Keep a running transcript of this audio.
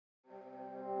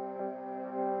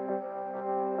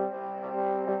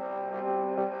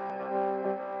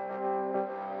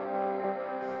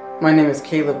My name is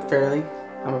Caleb Fairley.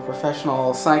 I'm a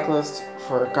professional cyclist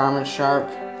for Garmin-Sharp,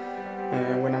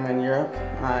 and when I'm in Europe,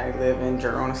 I live in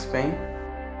Girona, Spain.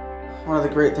 One of the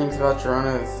great things about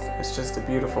Girona is it's just a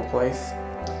beautiful place.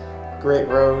 Great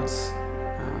roads,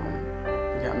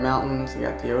 you got mountains, you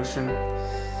got the ocean,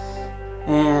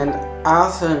 and I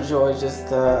also enjoy just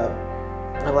the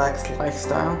relaxed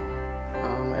lifestyle.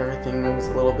 Everything moves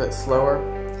a little bit slower,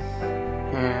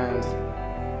 and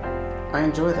I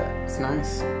enjoy that. It's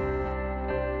nice.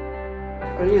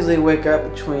 I usually wake up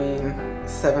between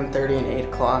 7:30 and 8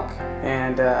 o'clock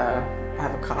and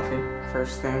have a coffee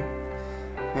first thing,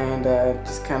 and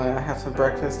just kind of have some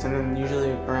breakfast, and then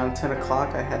usually around 10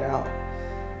 o'clock I head out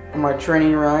on my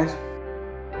training ride,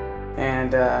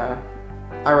 and I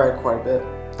ride quite a bit.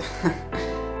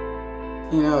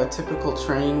 You know, a typical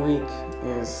training week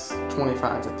is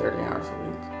 25 to 30 hours a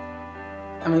week.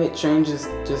 I mean, it changes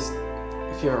just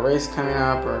if you have a race coming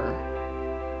up, or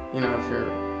you know, if you're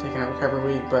taking a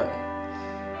recovery week, but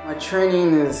my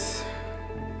training is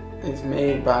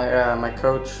made by my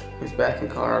coach, who's back in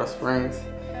Colorado Springs.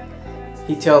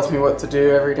 He tells me what to do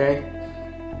every day,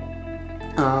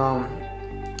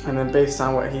 and then based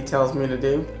on what he tells me to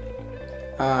do,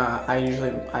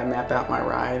 I map out my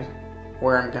ride,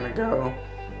 where I'm gonna go,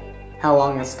 how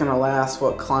long it's gonna last,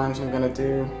 what climbs I'm gonna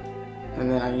do, and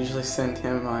then I usually send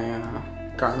him my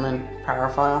Garmin power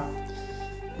file,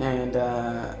 and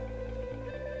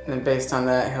then based on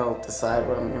that, he'll decide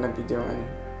what I'm gonna be doing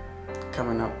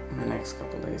coming up in the next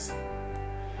couple days.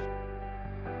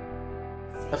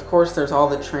 Of course, there's all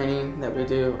the training that we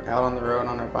do out on the road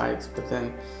on our bikes, but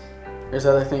then there's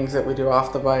other things that we do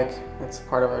off the bike. It's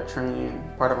part of our training,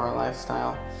 part of our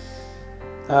lifestyle.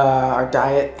 Our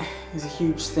diet is a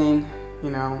huge thing,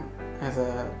 you know, has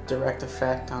a direct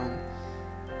effect on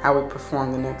how we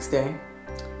perform the next day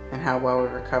and how well we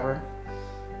recover.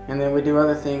 And then we do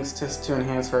other things just to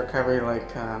enhance our recovery,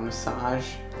 like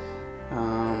massage,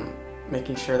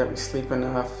 making sure that we sleep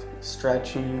enough,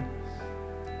 stretching,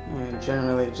 and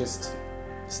generally just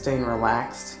staying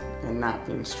relaxed and not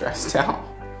being stressed out.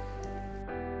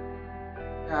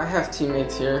 I have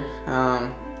teammates here,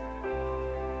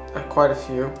 quite a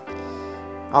few.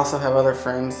 I also have other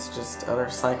friends, just other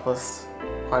cyclists.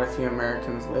 Quite a few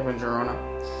Americans live in Girona.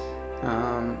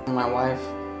 My wife,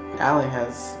 Allie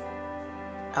has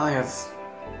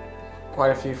quite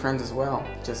a few friends as well,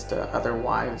 just other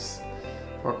wives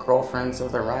or girlfriends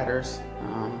of the riders.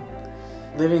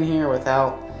 Living here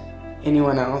without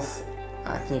anyone else,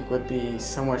 I think, would be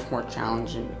so much more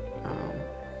challenging.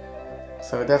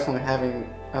 So definitely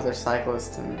having other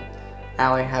cyclists and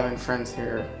Allie having friends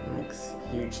here makes a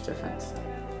huge difference.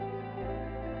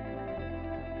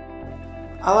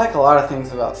 I like a lot of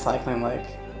things about cycling. Like,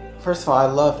 first of all, I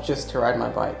love just to ride my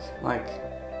bike. Like,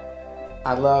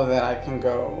 I love that I can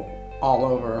go all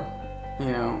over,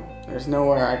 you know, there's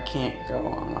nowhere I can't go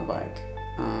on my bike.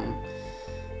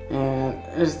 And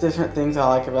there's different things I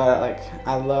like about it. Like,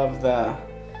 I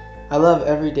love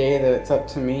every day that it's up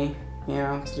to me, you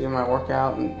know, to do my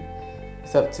workout, and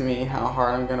it's up to me how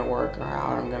hard I'm gonna work, or how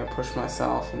hard I'm gonna push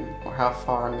myself, or how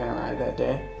far I'm gonna ride that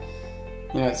day.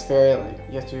 You know, it's very, like,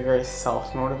 you have to be very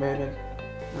self-motivated.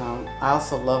 I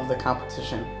also love the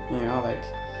competition, you know, like,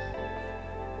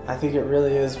 I think it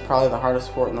really is probably the hardest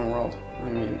sport in the world. I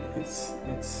mean, it's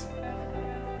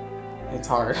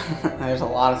hard. There's a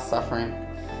lot of suffering,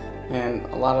 and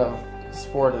a lot of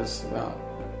sport is about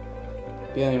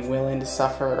being willing to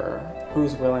suffer, or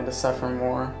who's willing to suffer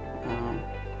more.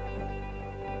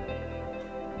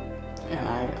 And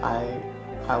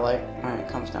I like when it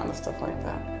comes down to stuff like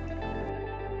that.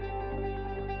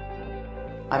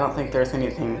 I don't think there's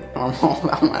anything normal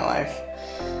about my life.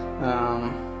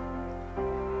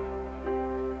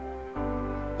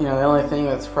 You know, the only thing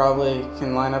that's probably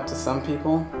can line up to some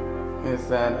people is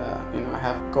that, you know, I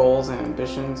have goals and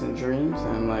ambitions and dreams,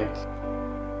 and, like,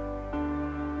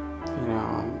 you know,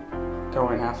 I'm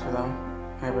going after them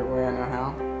every way I know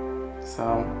how.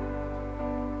 So,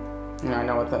 you know, I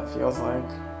know what that feels like.